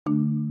Hello,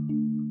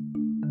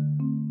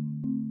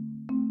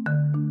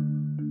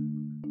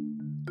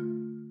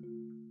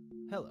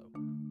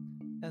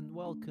 and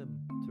welcome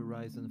to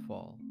Rise and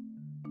Fall,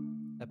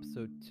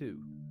 Episode 2,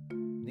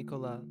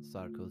 Nicolas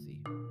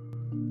Sarkozy.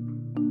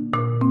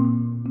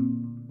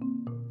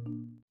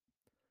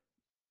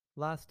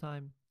 Last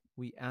time,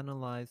 we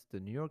analyzed the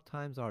New York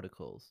Times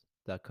articles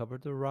that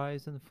covered the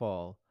rise and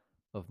fall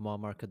of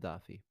Muammar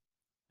Gaddafi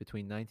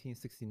between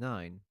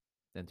 1969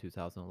 and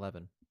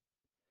 2011.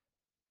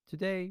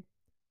 Today,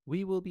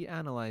 we will be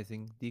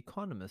analyzing The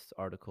Economist's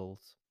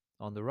articles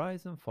on the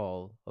rise and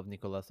fall of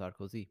Nicolas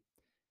Sarkozy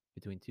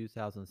between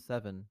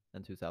 2007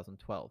 and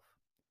 2012.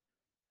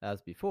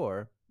 As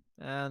before,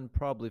 and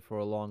probably for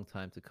a long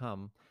time to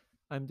come,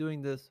 I'm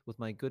doing this with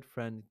my good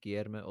friend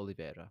Guilherme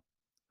Oliveira,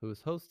 who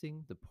is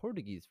hosting the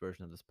Portuguese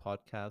version of this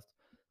podcast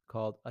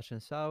called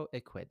Ascensão e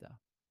Queda.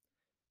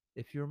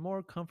 If you're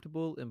more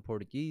comfortable in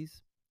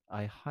Portuguese,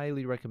 I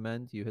highly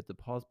recommend you hit the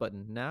pause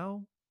button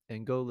now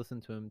and go listen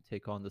to him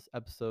take on this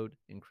episode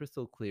in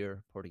crystal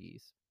clear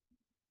Portuguese.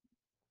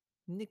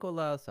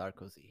 Nicolas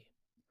Sarkozy.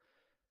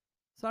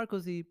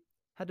 Sarkozy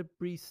had a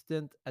brief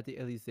stint at the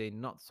Elysee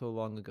not so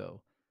long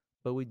ago,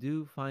 but we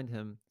do find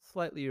him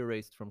slightly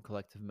erased from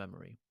collective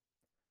memory.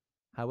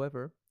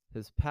 However,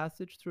 his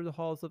passage through the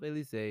halls of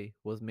Elysee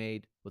was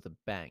made with a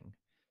bang.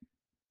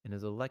 In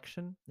his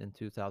election in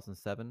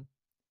 2007,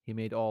 he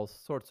made all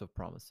sorts of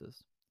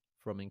promises,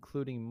 from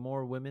including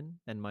more women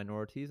and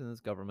minorities in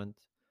his government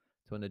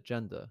to an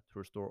agenda to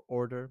restore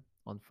order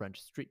on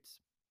French streets.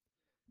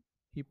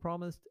 He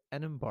promised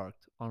and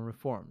embarked on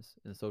reforms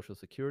in social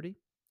security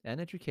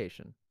and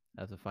education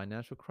as the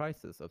financial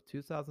crisis of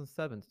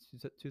 2007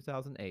 to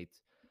 2008,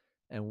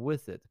 and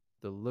with it,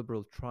 the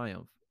liberal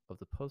triumph of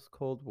the post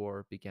Cold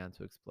War began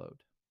to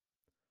explode.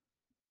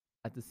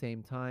 At the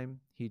same time,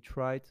 he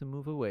tried to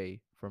move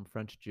away from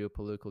French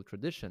geopolitical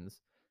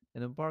traditions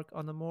and embark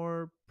on a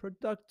more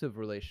productive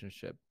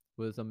relationship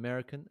with his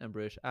American and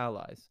British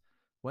allies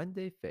when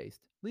they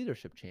faced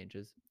leadership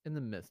changes in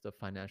the midst of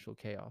financial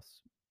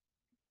chaos.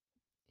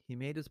 He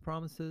made his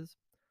promises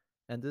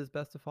and did his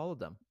best to follow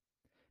them,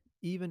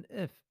 even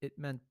if it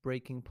meant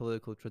breaking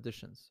political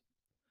traditions.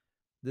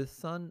 This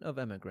son of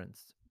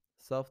emigrants,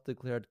 self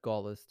declared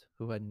Gaullist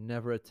who had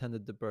never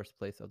attended the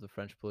birthplace of the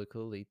French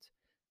political elite,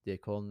 the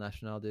École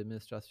Nationale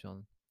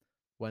d'Administration,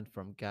 went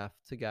from gaffe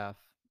to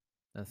gaffe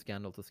and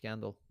scandal to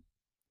scandal.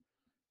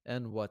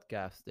 And what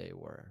gaffes they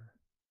were.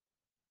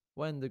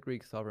 When the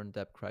Greek sovereign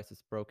debt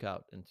crisis broke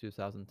out in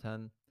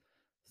 2010,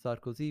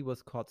 Sarkozy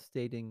was caught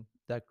stating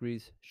that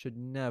Greece should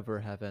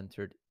never have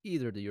entered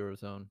either the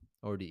Eurozone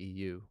or the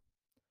EU.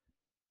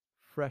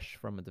 Fresh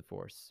from a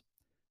divorce,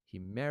 he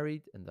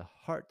married in the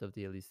heart of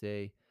the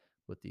Elysee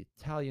with the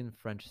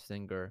Italian-French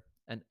singer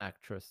and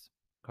actress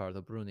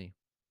Carla Bruni.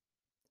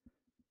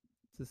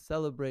 To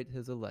celebrate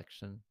his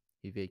election,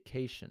 he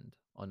vacationed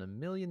on a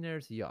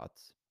millionaire's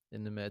yacht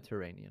in the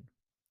Mediterranean.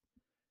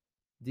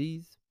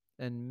 These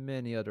and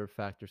many other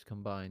factors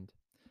combined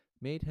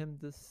made him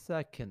the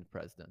second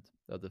president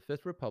of the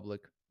Fifth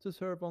Republic to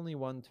serve only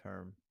one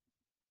term.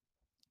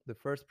 The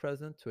first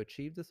president to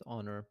achieve this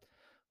honor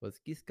was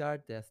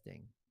Giscard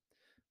d'Estaing,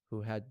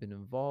 who had been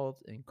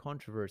involved in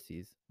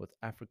controversies with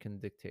African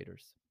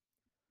dictators.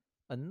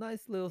 A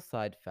nice little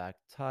side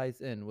fact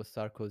ties in with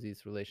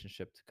Sarkozy's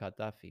relationship to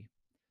Gaddafi.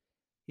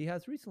 He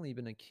has recently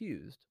been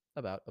accused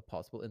about a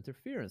possible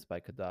interference by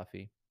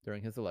Gaddafi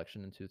during his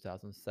election in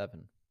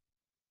 2007.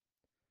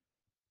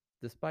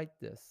 Despite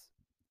this,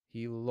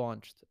 he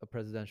launched a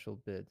presidential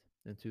bid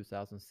in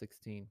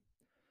 2016,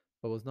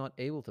 but was not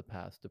able to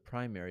pass the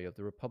primary of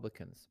the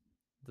Republicans,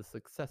 the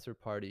successor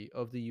party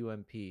of the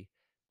UMP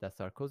that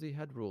Sarkozy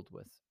had ruled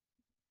with.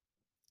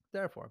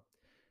 Therefore,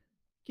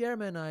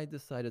 Guillermo and I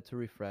decided to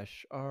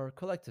refresh our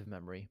collective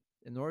memory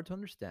in order to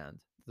understand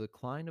the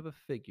decline of a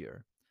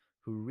figure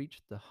who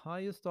reached the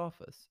highest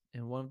office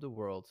in one of the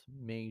world's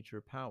major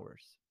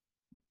powers.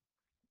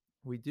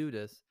 We do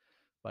this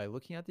by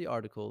looking at the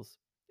articles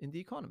in The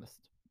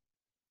Economist.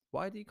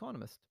 Why The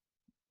Economist?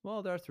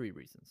 Well, there are three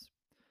reasons.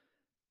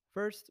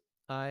 First,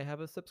 I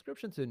have a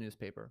subscription to the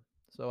newspaper,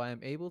 so I am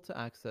able to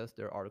access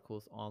their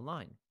articles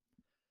online.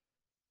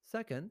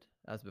 Second,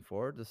 as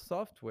before, the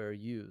software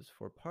used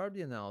for part of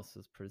the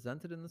analysis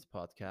presented in this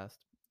podcast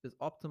is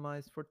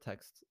optimized for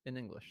text in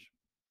English.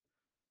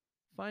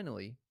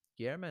 Finally,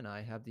 Guillermo and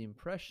I have the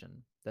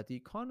impression that The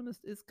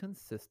Economist is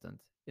consistent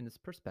in its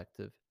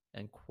perspective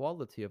and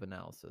quality of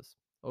analysis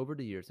over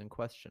the years in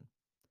question.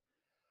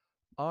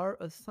 Our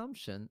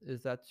assumption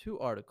is that two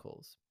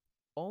articles,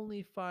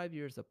 only 5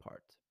 years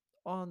apart,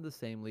 on the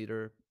same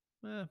leader,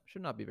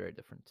 should not be very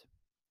different.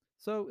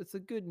 So it's a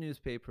good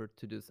newspaper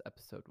to do this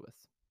episode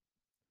with.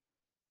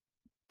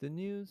 The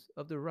news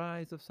of the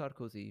rise of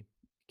Sarkozy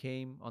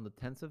came on the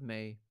 10th of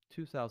May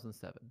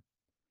 2007,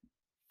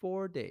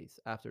 4 days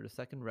after the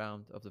second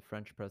round of the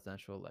French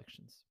presidential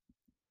elections.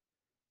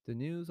 The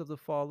news of the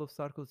fall of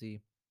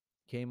Sarkozy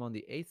came on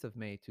the 8th of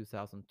May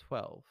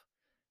 2012,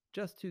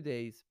 just 2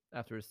 days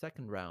after the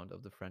second round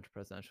of the French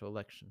presidential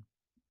election.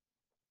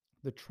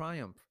 The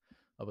triumph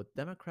of a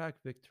democratic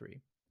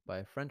victory by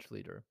a French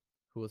leader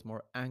who was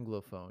more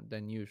Anglophone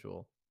than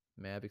usual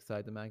may have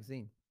excited the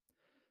magazine.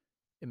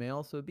 It may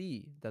also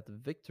be that the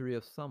victory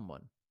of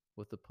someone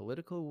with the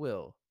political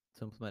will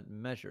to implement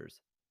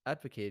measures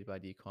advocated by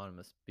the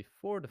economists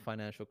before the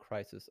financial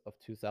crisis of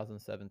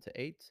 2007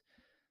 to 8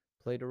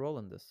 played a role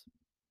in this.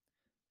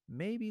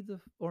 Maybe the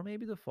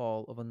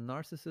fall of a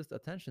narcissist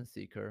attention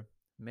seeker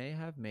may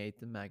have made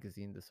the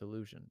magazine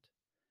disillusioned.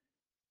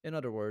 In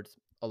other words,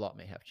 a lot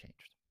may have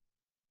changed.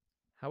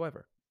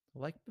 However,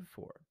 like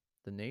before,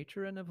 the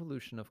nature and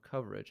evolution of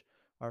coverage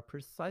are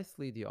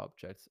precisely the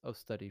objects of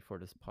study for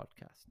this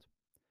podcast.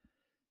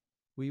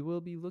 We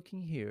will be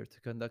looking here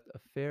to conduct a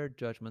fair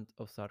judgment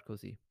of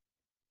Sarkozy,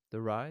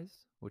 the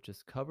rise, which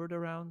is covered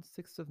around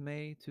 6th of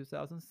May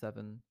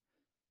 2007,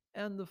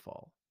 and the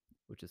fall,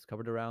 which is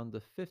covered around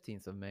the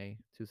 15th of May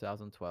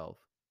 2012,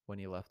 when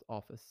he left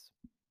office.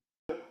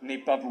 Je n'ai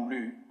pas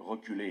voulu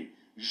reculer,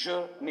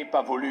 je n'ai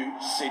pas voulu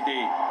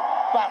céder,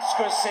 parce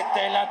que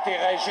c'était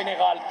l'intérêt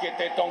général qui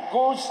était en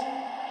cause.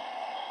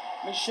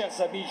 Mes chers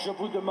amis, je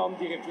vous demande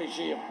d'y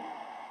réfléchir.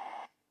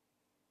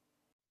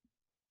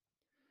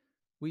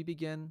 We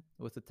begin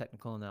with a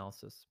technical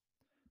analysis.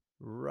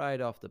 Right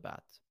off the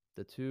bat,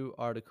 the two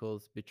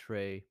articles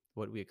betray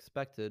what we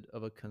expected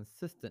of a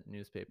consistent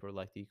newspaper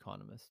like The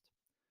Economist.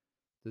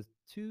 The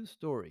two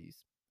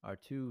stories are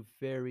two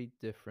very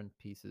different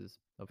pieces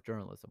of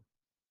journalism.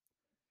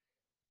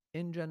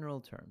 In general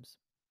terms,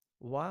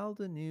 while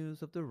the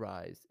news of the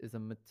rise is a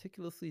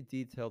meticulously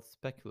detailed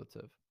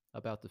speculative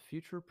about the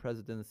future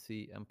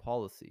presidency and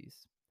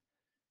policies,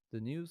 the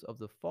news of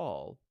the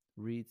fall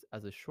reads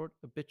as a short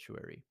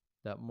obituary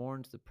that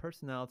mourns the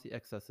personality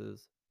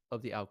excesses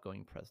of the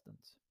outgoing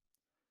president.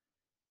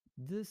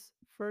 This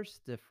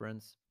first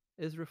difference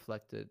is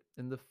reflected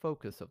in the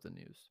focus of the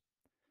news.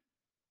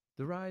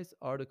 The Rise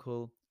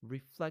article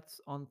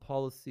reflects on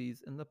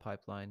policies in the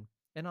pipeline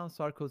and on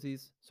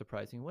Sarkozy's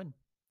surprising win,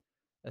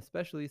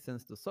 especially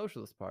since the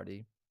Socialist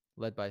Party,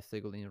 led by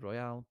Ségolène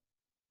Royal,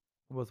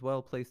 was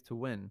well placed to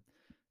win,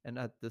 and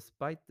that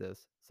despite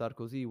this,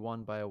 Sarkozy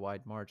won by a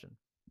wide margin.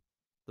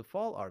 The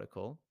Fall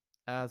article,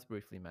 as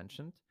briefly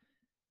mentioned,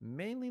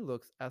 mainly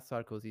looks at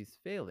Sarkozy's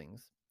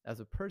failings as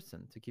a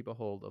person to keep a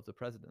hold of the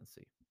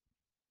presidency.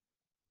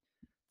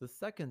 The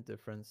second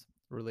difference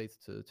relates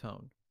to the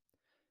tone.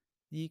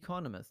 The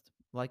Economist,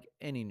 like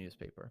any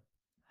newspaper,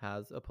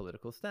 has a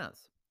political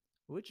stance,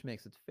 which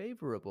makes it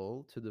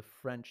favorable to the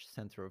French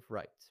center of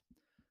right,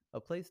 a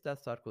place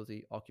that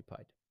Sarkozy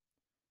occupied.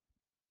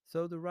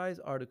 So the Rise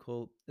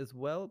article is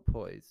well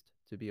poised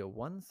to be a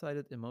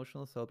one-sided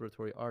emotional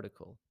celebratory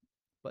article,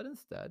 but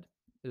instead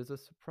it is a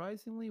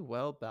surprisingly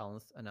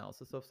well-balanced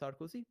analysis of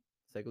Sarkozy,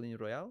 Ségolène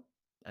Royal,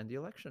 and the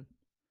election.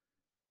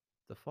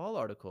 The Fall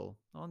article,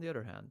 on the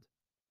other hand,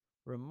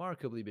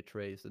 remarkably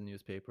betrays the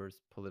newspaper's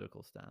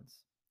political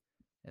stance.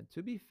 And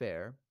to be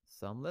fair,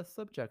 some less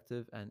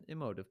subjective and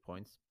emotive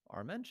points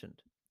are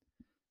mentioned.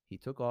 He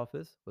took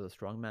office with a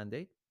strong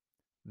mandate,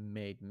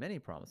 made many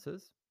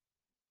promises,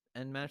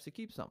 and managed to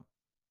keep some.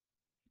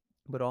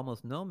 But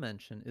almost no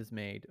mention is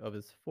made of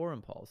his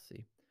foreign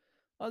policy,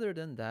 other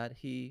than that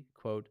he,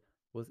 quote,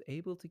 was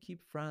able to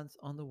keep France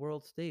on the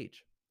world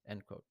stage,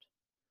 end quote.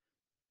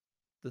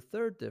 The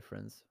third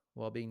difference,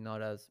 while being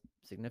not as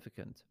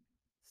significant,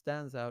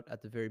 stands out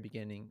at the very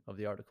beginning of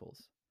the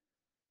articles.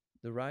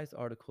 The Rise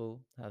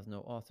article has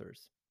no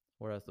authors,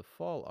 whereas the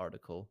Fall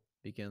article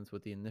begins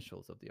with the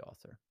initials of the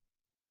author.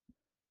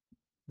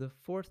 The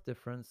fourth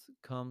difference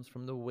comes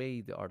from the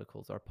way the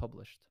articles are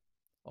published.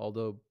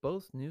 Although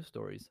both news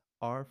stories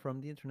are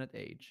from the internet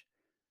age,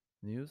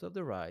 news of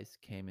the rise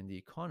came in The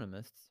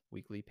Economist's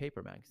weekly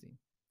paper magazine.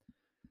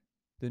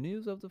 The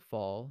news of the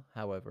fall,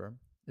 however,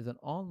 is an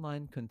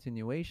online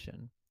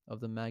continuation of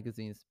the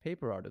magazine's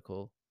paper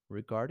article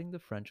regarding the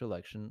French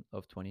election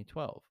of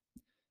 2012,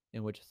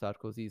 in which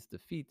Sarkozy's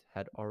defeat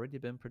had already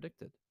been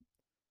predicted.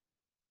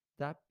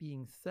 That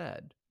being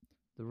said,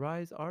 the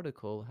Rise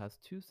article has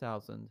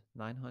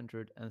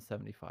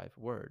 2,975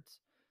 words,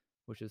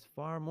 which is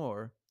far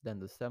more than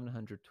the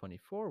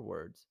 724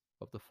 words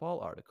of the Fall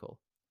article,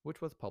 which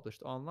was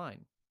published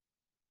online.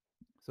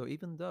 So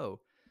even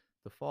though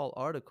the Fall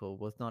article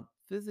was not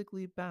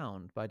physically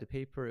bound by the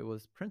paper it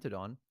was printed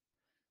on,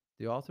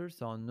 the author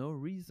saw no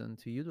reason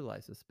to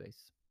utilize the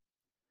space.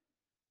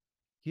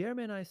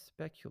 Guilherme and I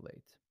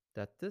speculate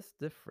that this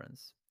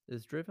difference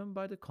is driven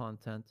by the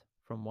content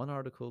from one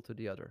article to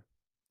the other.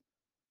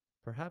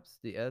 Perhaps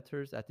the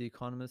editors at The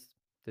Economist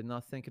did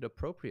not think it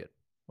appropriate,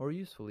 or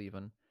useful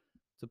even,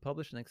 to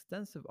publish an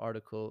extensive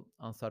article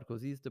on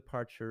Sarkozy's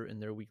departure in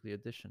their weekly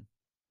edition.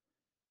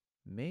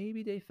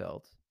 Maybe they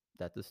felt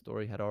that the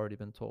story had already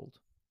been told.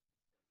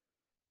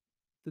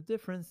 The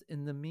difference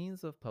in the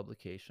means of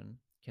publication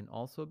can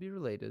also be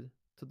related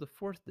to the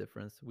fourth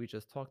difference we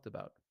just talked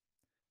about.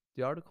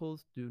 The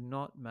articles do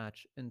not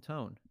match in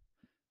tone.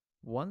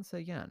 Once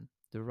again,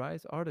 the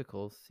Rise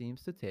article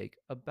seems to take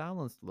a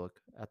balanced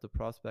look at the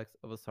prospects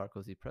of a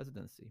Sarkozy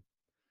presidency.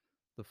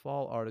 The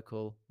Fall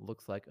article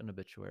looks like an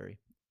obituary,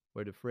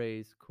 where the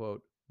phrase,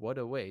 quote, what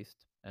a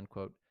waste, end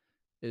quote,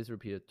 is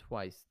repeated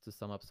twice to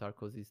sum up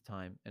Sarkozy's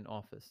time in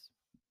office.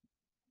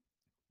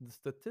 The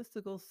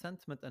statistical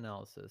sentiment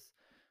analysis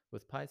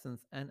with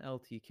Python's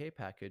NLTK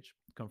package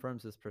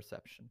confirms this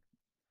perception.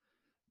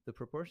 The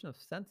proportion of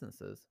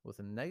sentences with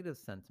a negative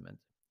sentiment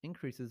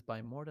increases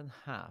by more than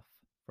half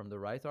from the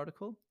Rise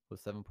article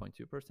with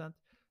 7.2%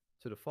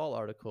 to the Fall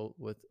article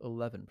with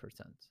 11%.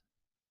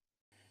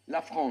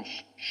 La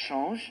France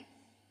change.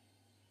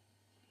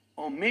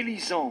 En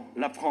m'élisant,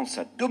 la France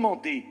a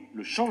demandé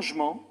le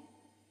changement.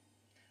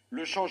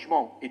 Le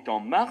changement est en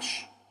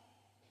marche.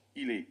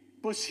 Il est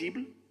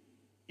possible.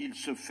 Il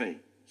se fait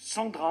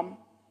sans drame.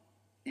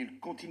 Il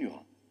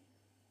continuera.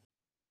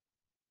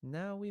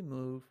 Now we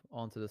move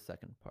on to the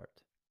second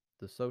part,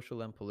 the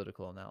social and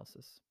political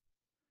analysis.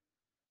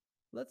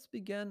 Let's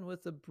begin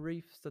with a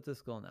brief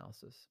statistical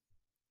analysis.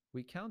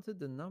 We counted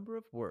the number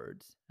of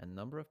words and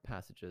number of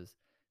passages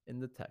in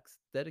the text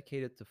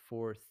dedicated to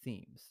four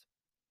themes: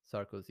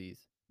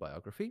 Sarkozy's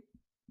biography,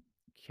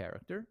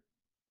 character,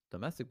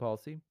 domestic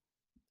policy,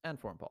 and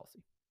foreign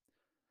policy.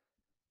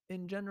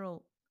 In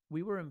general,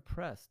 we were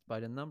impressed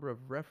by the number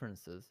of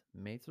references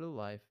made to the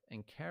life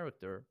and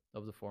character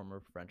of the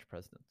former French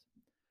president.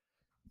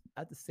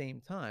 At the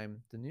same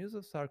time, the news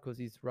of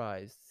Sarkozy's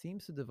rise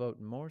seems to devote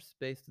more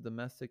space to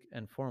domestic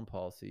and foreign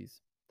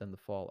policies than the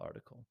Fall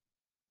article.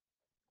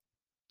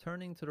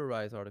 Turning to the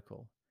Rise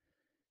article,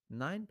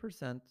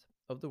 9%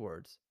 of the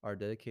words are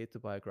dedicated to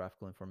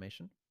biographical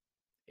information,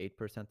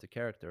 8% to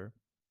character,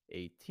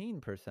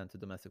 18% to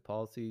domestic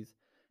policies,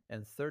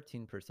 and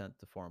 13%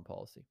 to foreign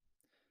policy.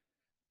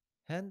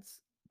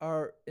 Hence,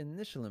 our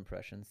initial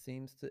impression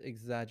seems to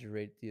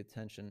exaggerate the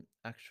attention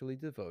actually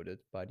devoted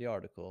by the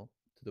article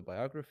to the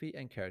biography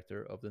and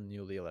character of the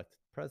newly elected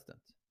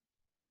president.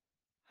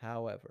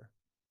 However,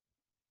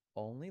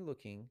 only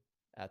looking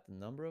at the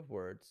number of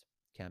words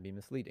can be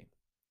misleading.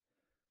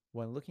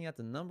 When looking at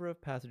the number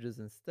of passages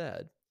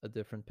instead, a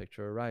different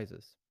picture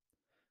arises.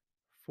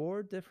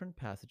 4 different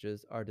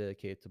passages are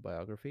dedicated to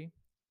biography,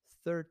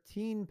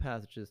 13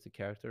 passages to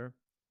character,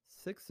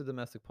 6 to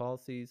domestic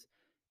policies,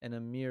 and a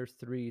mere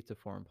 3 to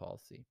foreign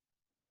policy.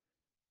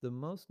 The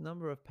most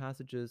number of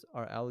passages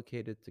are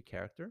allocated to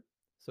character,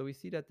 so we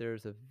see that there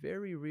is a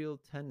very real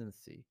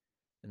tendency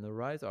in the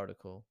Rise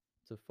article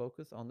to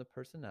focus on the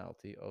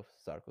personality of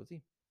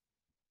Sarkozy.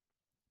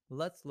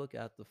 Let's look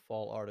at the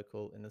Fall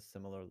article in a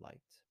similar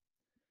light.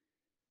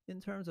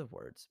 In terms of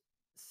words,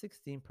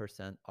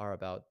 16% are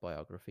about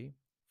biography,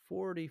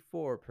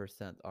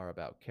 44% are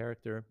about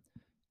character,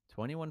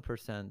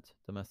 21%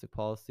 domestic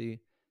policy,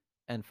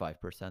 and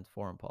 5%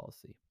 foreign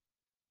policy.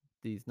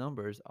 These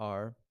numbers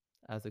are,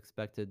 as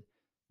expected,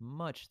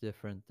 much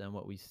different than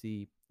what we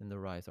see in the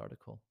Rise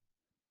article.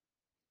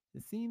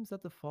 It seems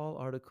that the Fall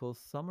article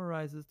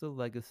summarizes the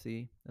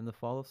legacy and the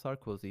fall of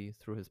Sarkozy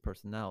through his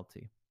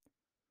personality.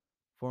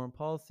 Foreign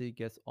policy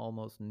gets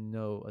almost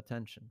no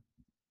attention.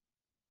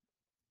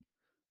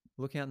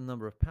 Looking at the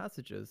number of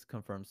passages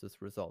confirms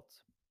this result.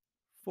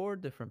 4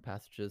 different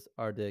passages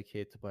are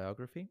dedicated to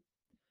biography,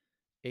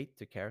 8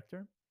 to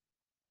character,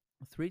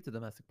 3 to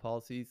domestic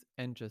policies,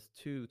 and just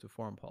 2 to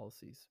foreign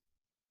policies.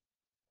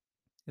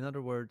 In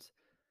other words,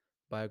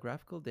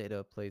 biographical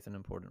data plays an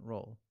important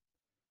role,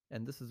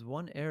 and this is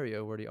one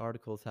area where the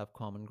articles have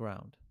common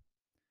ground.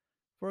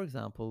 For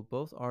example,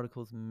 both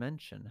articles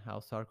mention how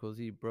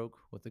Sarkozy broke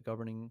with the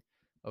governing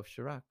of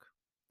Chirac,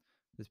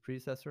 his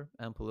predecessor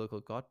and political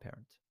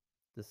godparent,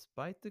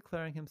 despite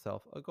declaring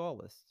himself a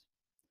Gaullist.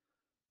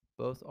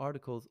 Both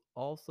articles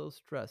also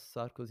stress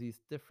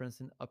Sarkozy's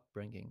difference in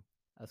upbringing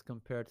as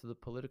compared to the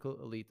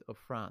political elite of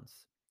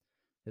France,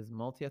 his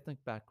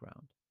multi-ethnic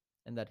background,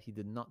 and that he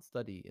did not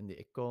study in the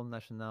École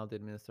nationale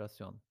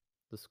d'administration,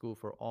 the school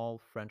for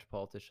all French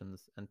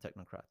politicians and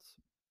technocrats.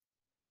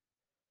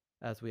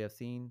 As we have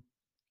seen,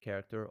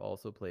 character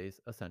also plays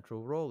a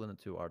central role in the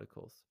 2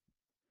 articles.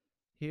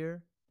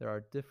 Here, there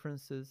are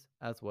differences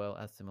as well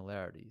as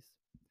similarities.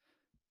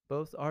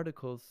 Both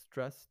articles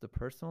stress the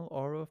personal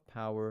aura of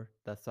power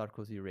that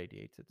Sarkozy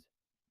radiated.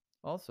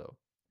 Also,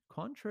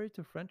 contrary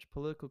to French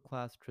political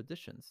class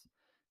traditions,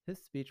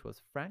 his speech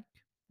was frank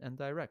and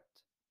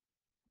direct.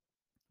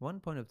 One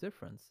point of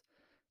difference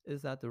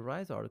is that the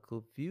Rise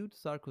article viewed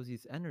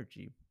Sarkozy's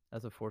energy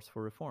as a force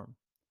for reform.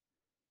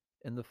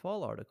 In the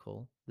Fall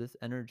article, this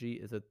energy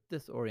is a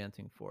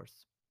disorienting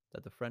force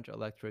that the French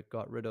electorate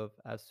got rid of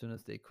as soon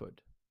as they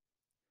could.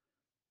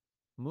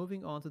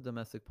 Moving on to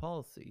domestic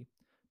policy,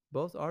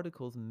 both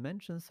articles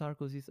mention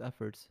Sarkozy's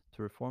efforts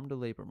to reform the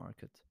labor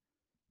market,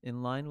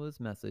 in line with his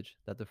message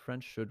that the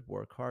French should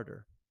work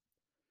harder.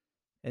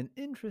 An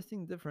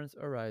interesting difference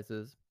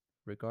arises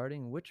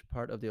regarding which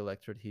part of the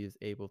electorate he is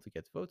able to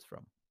get votes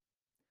from.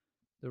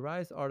 The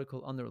Rise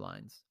article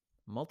underlines,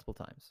 multiple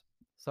times,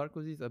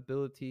 Sarkozy's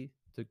ability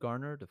to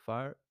garner the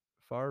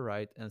far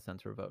right and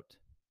center vote.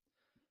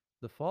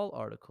 The Fall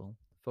article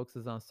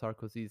focuses on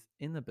Sarkozy's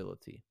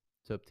inability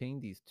to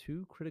obtain these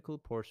 2 critical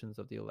portions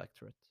of the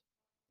electorate.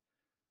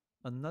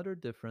 Another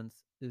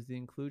difference is the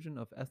inclusion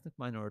of ethnic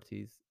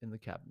minorities in the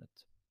cabinet.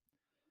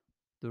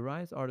 The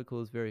Rise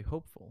article is very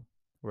hopeful,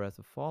 whereas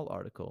the fall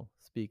article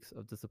speaks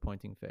of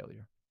disappointing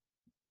failure.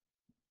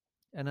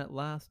 And at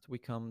last, we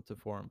come to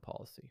foreign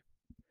policy.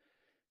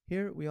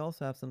 Here, we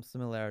also have some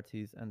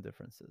similarities and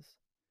differences.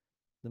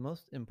 The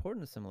most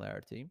important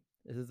similarity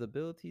is his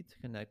ability to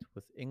connect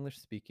with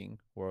English-speaking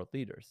world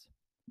leaders.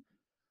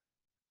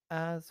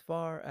 As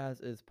far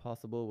as is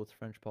possible with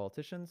French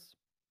politicians,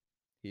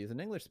 he is an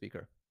English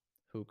speaker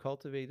who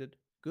cultivated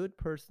good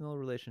personal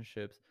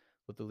relationships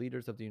with the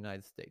leaders of the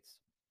United States.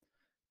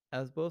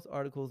 As both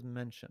articles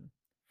mention,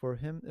 for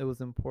him it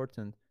was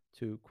important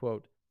to,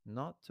 quote,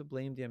 not to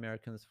blame the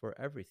Americans for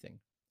everything,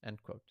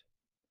 end quote.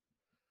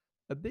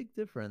 A big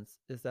difference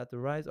is that the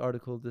Rise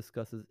article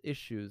discusses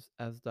issues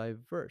as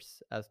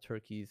diverse as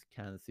Turkey's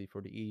candidacy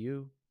for the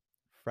EU,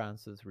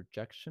 France's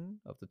rejection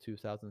of the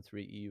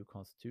 2003 EU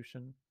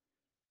constitution,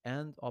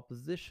 and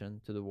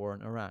opposition to the war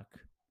in Iraq.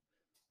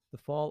 The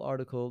Fall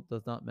article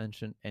does not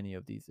mention any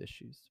of these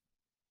issues.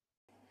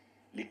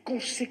 Les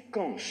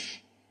conséquences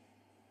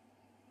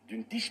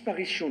d'une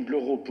disparition de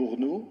l'euro pour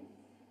nous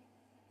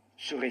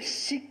seraient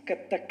si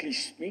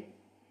cataclysmiques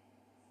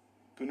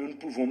que nous ne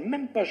pouvons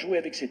même pas jouer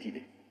avec cette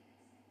idée.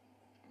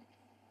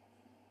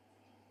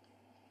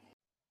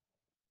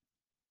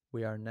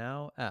 We are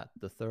now at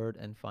the third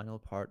and final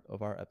part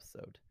of our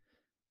episode,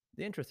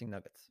 the interesting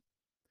nuggets.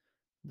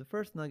 The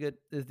first nugget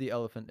is the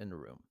elephant in the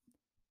room.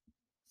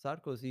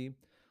 Sarkozy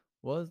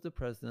was the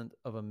president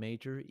of a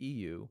major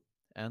EU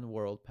and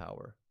world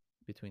power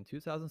between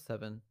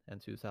 2007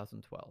 and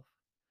 2012.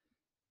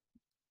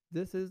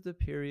 This is the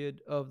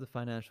period of the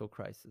financial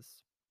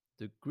crisis,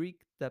 the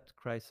Greek debt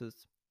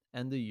crisis,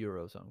 and the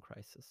Eurozone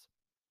crisis.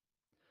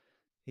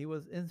 He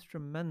was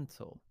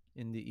instrumental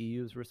in the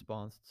EU's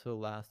response to the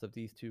last of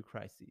these two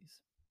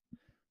crises.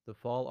 The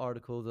Fall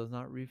article does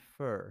not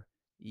refer,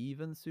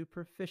 even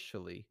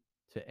superficially,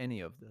 to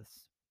any of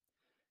this.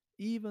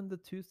 Even the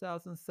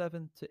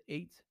 2007 to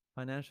 8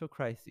 financial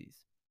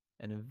crises,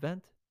 an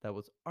event that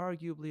was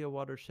arguably a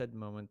watershed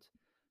moment,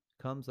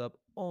 comes up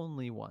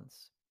only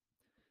once.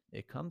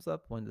 It comes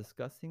up when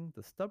discussing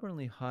the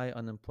stubbornly high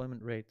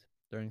unemployment rate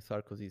during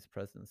Sarkozy's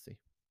presidency.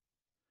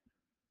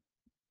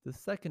 The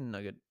second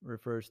nugget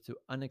refers to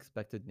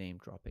unexpected name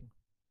dropping.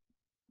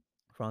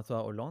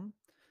 François Hollande,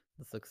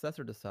 the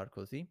successor to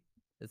Sarkozy,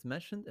 is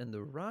mentioned in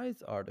the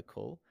Rise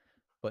article,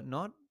 but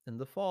not in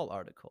the Fall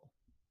article.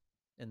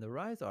 In the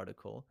Rise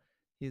article,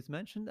 he is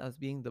mentioned as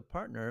being the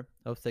partner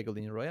of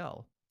Ségolène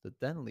Royal, the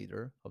then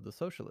leader of the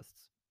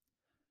Socialists.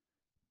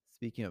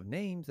 Speaking of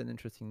names and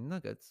interesting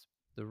nuggets,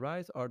 the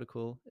Rise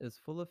article is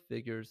full of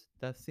figures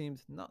that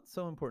seemed not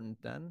so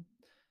important then,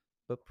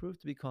 but proved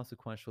to be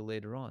consequential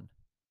later on.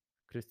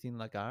 Christine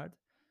Lagarde,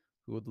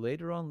 who would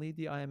later on lead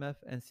the IMF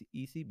and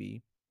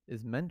ECB,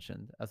 is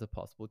mentioned as a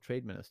possible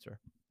trade minister.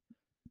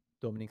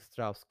 Dominique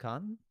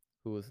Strauss-Kahn,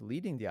 who was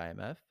leading the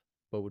IMF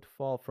but would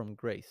fall from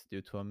grace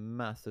due to a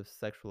massive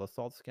sexual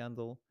assault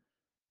scandal,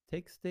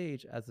 takes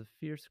stage as a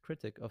fierce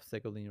critic of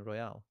Ségolène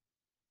Royal.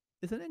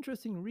 It's an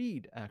interesting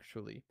read,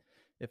 actually,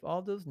 if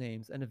all those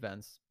names and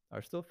events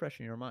are still fresh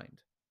in your mind.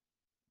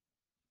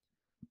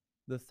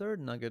 The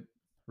third nugget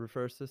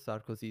refers to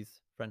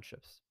Sarkozy's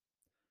friendships.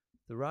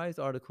 The Rise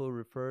article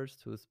refers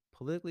to his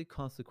politically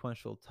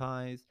consequential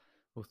ties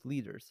with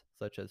leaders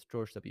such as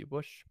George W.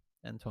 Bush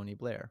and Tony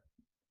Blair.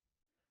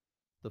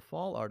 The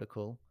Fall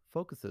article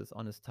focuses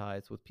on his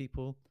ties with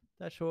people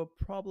that show a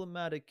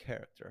problematic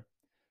character,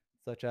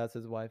 such as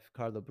his wife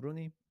Carla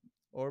Bruni,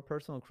 or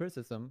personal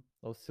criticism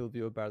of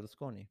Silvio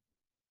Berlusconi.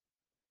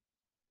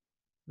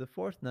 The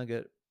fourth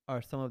nugget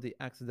are some of the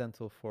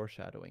accidental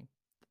foreshadowing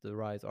that the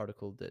Rise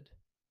article did.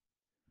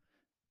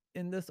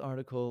 In this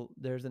article,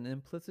 there's an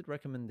implicit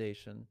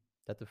recommendation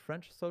that the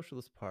French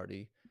Socialist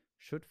Party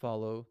should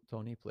follow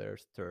Tony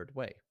Blair's third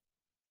way.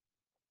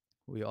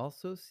 We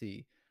also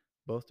see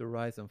both the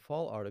Rise and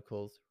Fall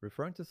articles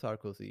referring to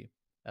Sarkozy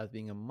as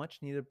being a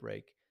much-needed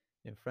break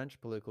in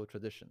French political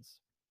traditions.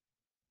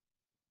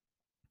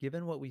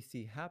 Given what we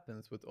see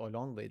happens with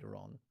Hollande later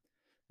on,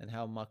 and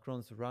how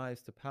Macron's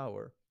rise to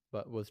power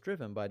was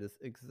driven by this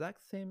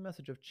exact same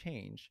message of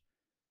change,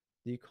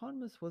 The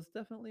Economist was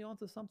definitely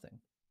onto something.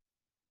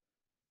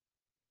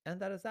 And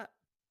that is that.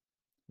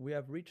 We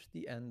have reached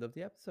the end of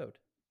the episode.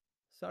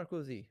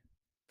 Sarkozy,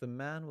 the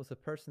man with a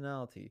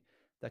personality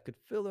that could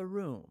fill a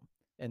room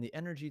and the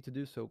energy to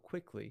do so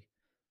quickly,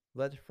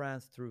 led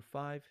France through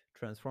 5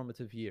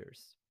 transformative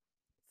years.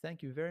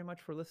 Thank you very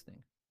much for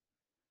listening.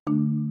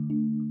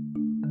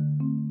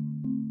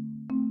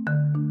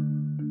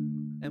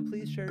 And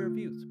please share your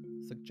views,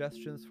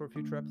 suggestions for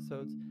future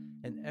episodes,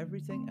 and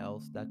everything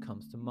else that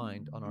comes to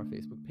mind on our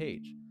Facebook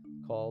page,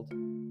 called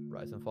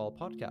Rise and Fall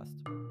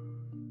Podcast.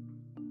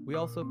 We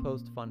also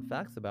post fun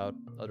facts about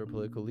other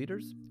political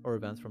leaders or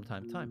events from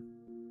time to time.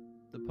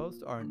 The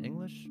posts are in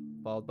English,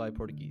 followed by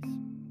Portuguese.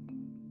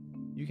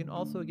 You can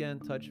also get in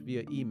touch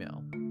via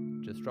email.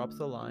 Just drop us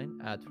a line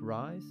at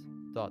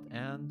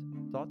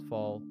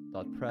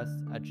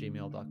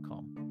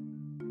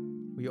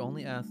rise.and.fall.press@gmail.com. We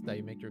only ask that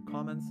you make your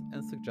comments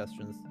and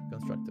suggestions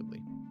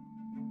constructively.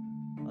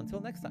 Until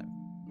next time.